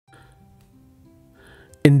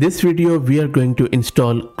In this video, we are going to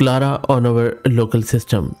install Clara on our local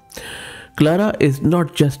system. Clara is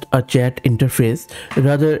not just a chat interface,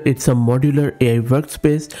 rather it's a modular AI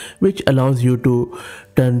workspace which allows you to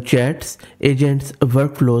turn chats, agents,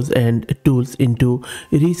 workflows and tools into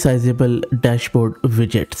resizable dashboard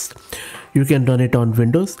widgets. You can run it on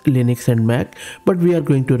Windows, Linux and Mac, but we are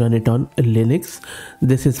going to run it on Linux.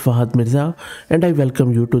 This is Fahad Mirza and I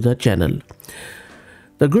welcome you to the channel.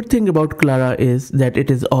 The good thing about Clara is that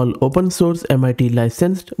it is all open source, MIT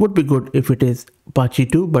licensed. Would be good if it is Apache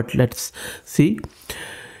too, but let's see.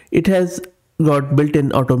 It has got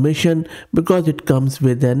built-in automation because it comes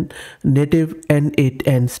with an native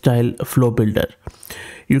N8N style flow builder.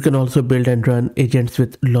 You can also build and run agents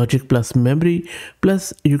with logic plus memory,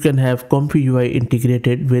 plus you can have Comfy UI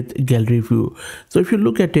integrated with gallery view. So if you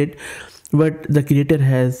look at it, what the creator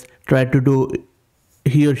has tried to do,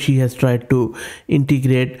 he or she has tried to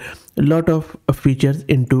integrate a lot of features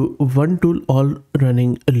into one tool, all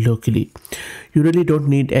running locally. You really don't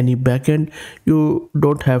need any backend. You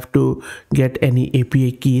don't have to get any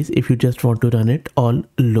API keys if you just want to run it all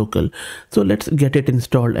local. So let's get it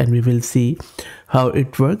installed and we will see how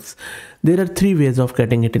it works. There are three ways of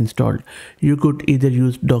getting it installed. You could either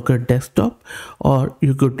use Docker desktop, or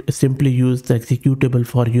you could simply use the executable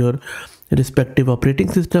for your respective operating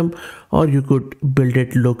system, or you could build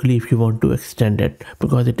it locally if you want to extend it,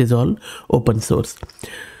 because it is all open source.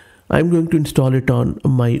 I'm going to install it on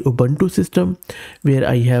my Ubuntu system, where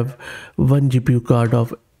I have one GPU card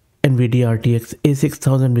of NVIDIA RTX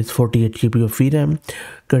A6000 with 48 GB of VRAM,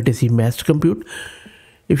 courtesy massed compute.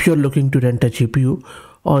 If you're looking to rent a GPU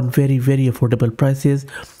on very affordable prices,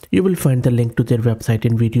 you will find the link to their website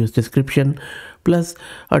in video's description, plus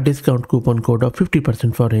a discount coupon code of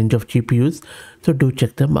 50% for a range of GPUs, so do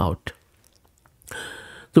check them out.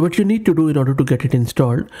 So what you need to do in order to get it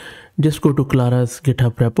installed, just go to Clara's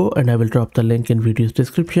GitHub repo and I will drop the link in video's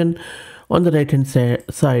description. On the right hand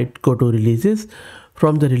side, go to releases.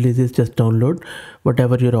 From the releases, just download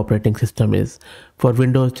whatever your operating system is. For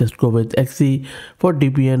Windows, just go with XE. For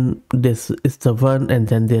Debian, this is the one, and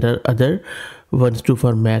then there are other ones too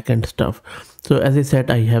for Mac and stuff. So as I said,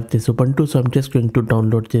 I have this Ubuntu, so I'm just going to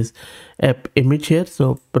download this app image here.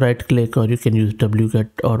 So right click, or you can use wget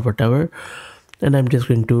or whatever, and I'm just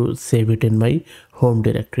going to save it in my home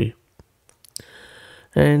directory.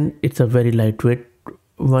 And it's a very lightweight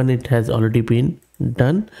one, it has already been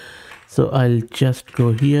done. So I'll just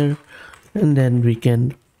go here and then we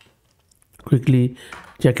can quickly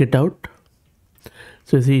check it out.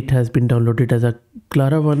 So you see it has been downloaded as a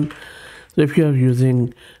Clara one. So if you are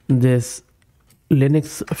using this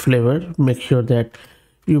Linux flavor, make sure that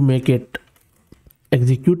you make it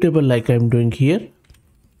executable like I'm doing here,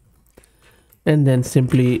 and then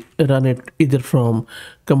simply run it either from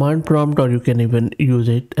command prompt, or you can even use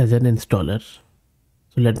it as an installer.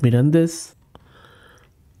 So let me run this.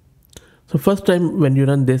 So first time when you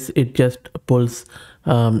run this, it just pulls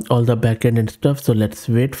all the backend and stuff. So let's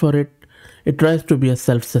wait for it. It tries to be a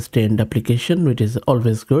self-sustained application, which is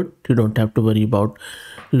always good. You don't have to worry about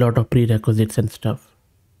a lot of prerequisites and stuff.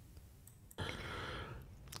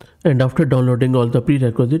 And after downloading all the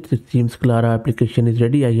prerequisites, it seems Clara application is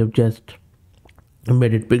ready. I have just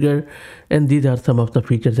made it bigger, and these are some of the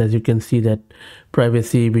features. As you can see, that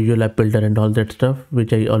privacy, visual app builder and all that stuff,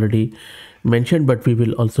 which I already mentioned, but we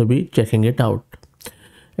will also be checking it out.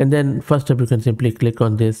 And then first up, you can simply click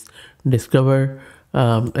on this discover,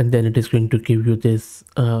 and then it is going to give you this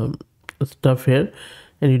stuff here,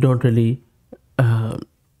 and you don't really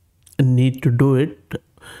need to do it,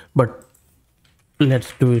 but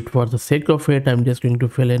let's do it for the sake of it. I'm just going to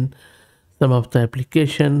fill in some of the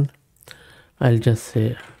application. I'll just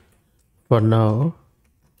say for now,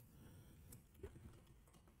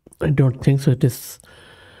 I don't think so it is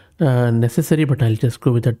necessary, but I'll just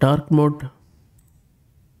go with the dark mode.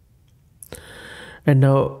 And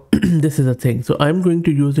now this is the thing. So I'm going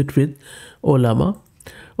to use it with Ollama.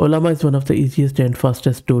 Ollama is one of the easiest and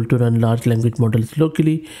fastest tool to run large language models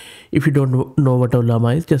locally. If you don't know what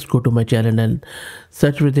Ollama is, just go to my channel and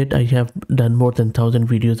search with it. I have done more than 1,000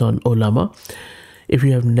 videos on Ollama. If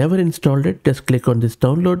you have never installed it, just click on this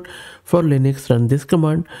download. For Linux, run this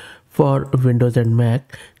command. For Windows and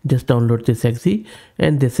Mac, just download this exe,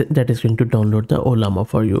 and that is going to download the Ollama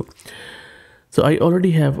for you. So I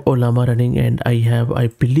already have Ollama running, and I have, I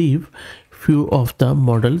believe, few of the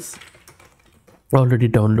models already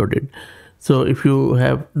downloaded. So if you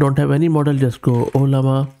don't have any model, just go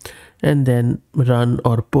Ollama and then run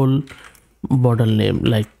or pull model name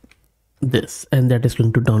like this, and that is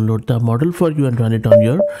going to download the model for you and run it on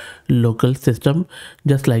your local system,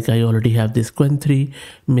 just like I already have this Qwen 3,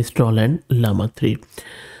 Mistral and Llama 3.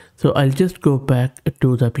 So I'll just go back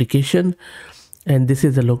to the application, and this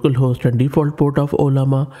is the local host and default port of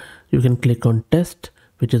Ollama. You can click on test,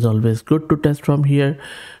 which is always good to test from here.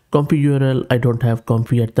 Config URL, I don't have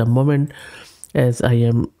config at the moment as I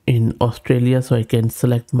am in Australia, so I can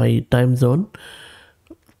select my time zone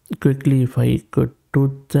quickly if I could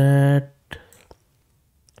do that,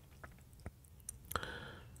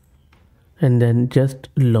 and then just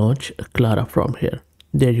launch Clara from here.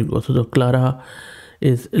 There you go. So the Clara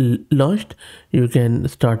is launched. You can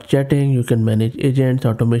start chatting, you can manage agents,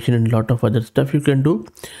 automation, and a lot of other stuff you can do.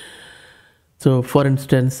 So for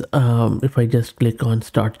instance, if I just click on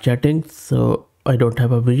start chatting, so I don't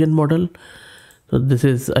have a vision model. So this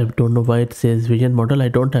is, I don't know why it says vision model. I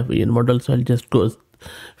don't have vision model, so I'll just go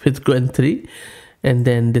with Qwen 3. And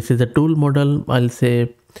then this is a tool model. I'll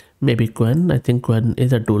say maybe Qwen. I think Qwen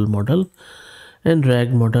is a tool model. And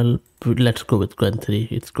RAG model, let's go with Qwen 3.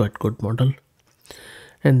 It's quite good model.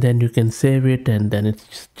 And then you can save it, and then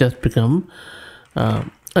it's just become a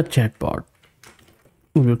chatbot.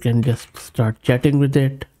 You can just start chatting with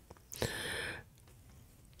it,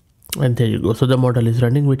 and there you go. So the model is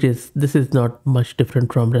running, this is not much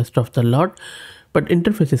different from rest of the lot, but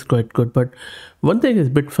interface is quite good. But one thing is a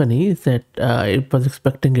bit funny is that I was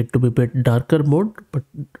expecting it to be a bit darker mode, but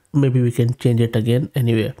maybe we can change it again.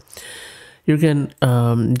 Anyway, you can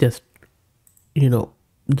just,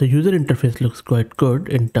 the user interface looks quite good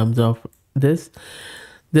in terms of this.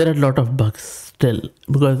 There are a lot of bugs still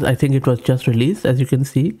because I think it was just released. As you can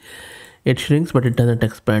see, it shrinks, but it doesn't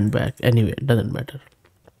expand back. Anyway, it doesn't matter.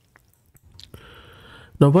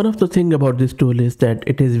 Now, one of the things about this tool is that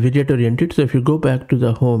it is widget oriented. So if you go back to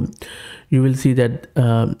the home, you will see that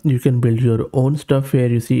you can build your own stuff here.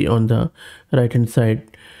 You see on the right hand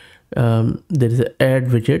side, there is an add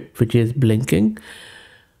widget, which is blinking.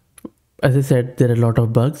 As I said, there are a lot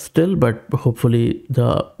of bugs still, but hopefully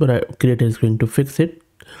the creator is going to fix it.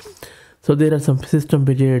 So there are some system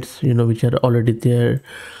widgets, which are already there.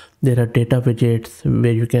 There are data widgets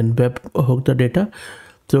where you can web hook the data.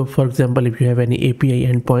 So for example, if you have any API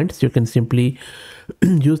endpoints, you can simply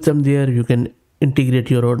use them there. You can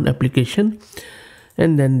integrate your own application.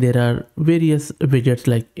 And then there are various widgets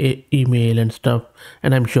like email and stuff.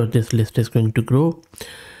 And I'm sure this list is going to grow.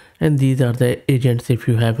 And these are the agents. If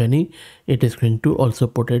you have any, it is going to also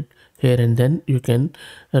put it here, and then you can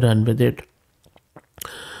run with it.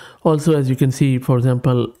 Also, as you can see, for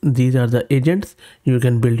example, these are the agents. You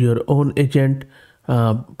can build your own agent.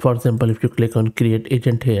 For example, if you click on create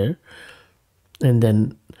agent here, and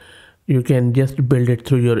then you can just build it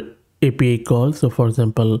through your API call. So for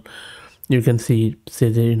example, you can say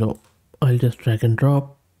I'll just drag and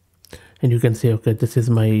drop, and you can say, okay, this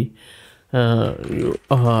is my you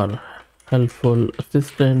are helpful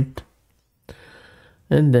assistant,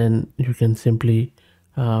 and then you can simply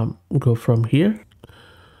go from here.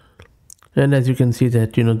 And as you can see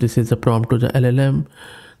that this is a prompt to the LLM.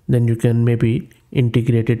 Then you can maybe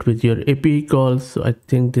integrate it with your API calls. So I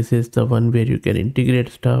think this is the one where you can integrate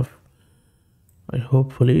stuff.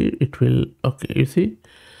 Hopefully it will. Okay, you see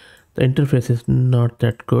the interface is not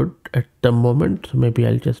that good at the moment, so maybe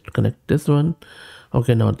I'll just connect this one.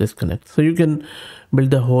 Okay, now this connects. So you can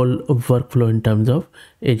build the whole workflow in terms of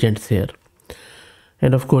agents here.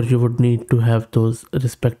 And of course you would need to have those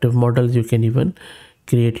respective models. You can even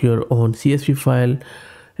create your own CSV file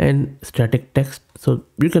and static text. So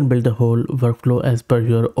you can build the whole workflow as per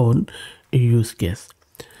your own use case.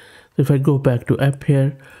 So if I go back to app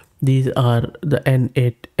here, these are the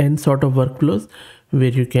N8N sort of workflows where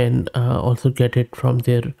you can also get it from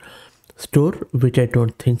their store, which I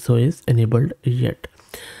don't think so is enabled yet.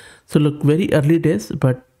 So look, very early days,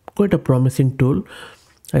 but quite a promising tool.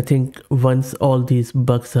 I think once all these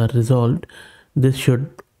bugs are resolved, this should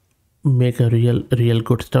make a real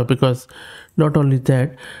good stuff, because not only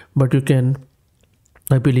that, but you can,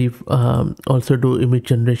 I believe, also do image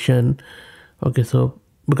generation. Okay, so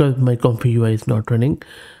because my config UI is not running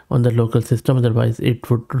on the local system, otherwise it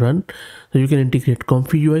would run. So you can integrate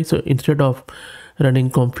config UI. So instead of running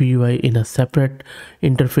config UI in a separate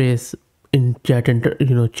interface in chat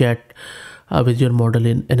with your model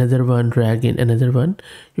in another one, RAG in another one,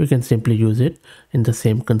 you can simply use it in the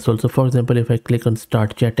same console. So for example, if I click on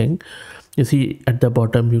start chatting, you see at the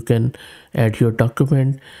bottom you can add your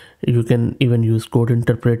document. You can even use code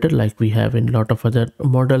interpreter like we have in a lot of other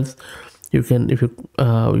models. You can, if you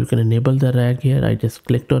can enable the RAG here. I just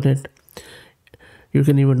clicked on it. You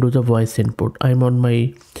can even do the voice input. I'm on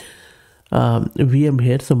my VM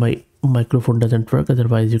here, so my microphone doesn't work.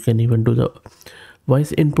 Otherwise you can even do the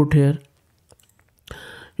voice input here.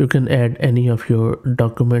 You can add any of your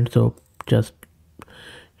documents, so just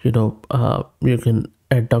you can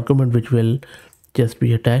add document which will just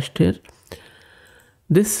be attached here.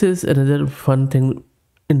 This is another fun thing.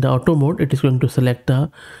 In the auto mode, it is going to select the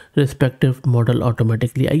respective model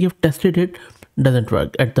automatically. I have tested it, doesn't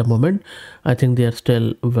work at the moment. I think they are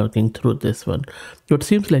still working through this one. So it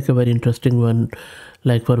seems like a very interesting one,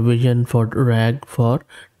 like for vision, for RAG, for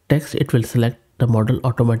text, it will select the model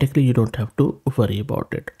automatically. You don't have to worry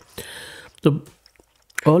about it. So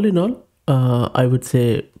all in all, I would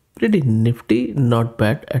say pretty nifty, not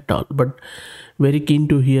bad at all, but very keen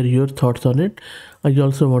to hear your thoughts on it. I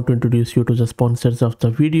also want to introduce you to the sponsors of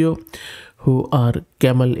the video, who are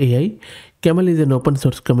Camel AI. Camel is an open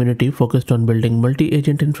source community focused on building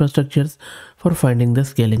multi-agent infrastructures for finding the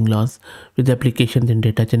scaling laws with applications in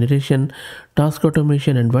data generation, task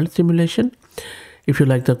automation, and world simulation. If you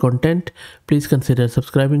like the content, please consider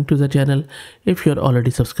subscribing to the channel. If you're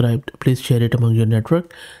already subscribed, please share it among your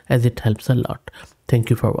network, as it helps a lot.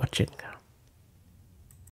 Thank you for watching.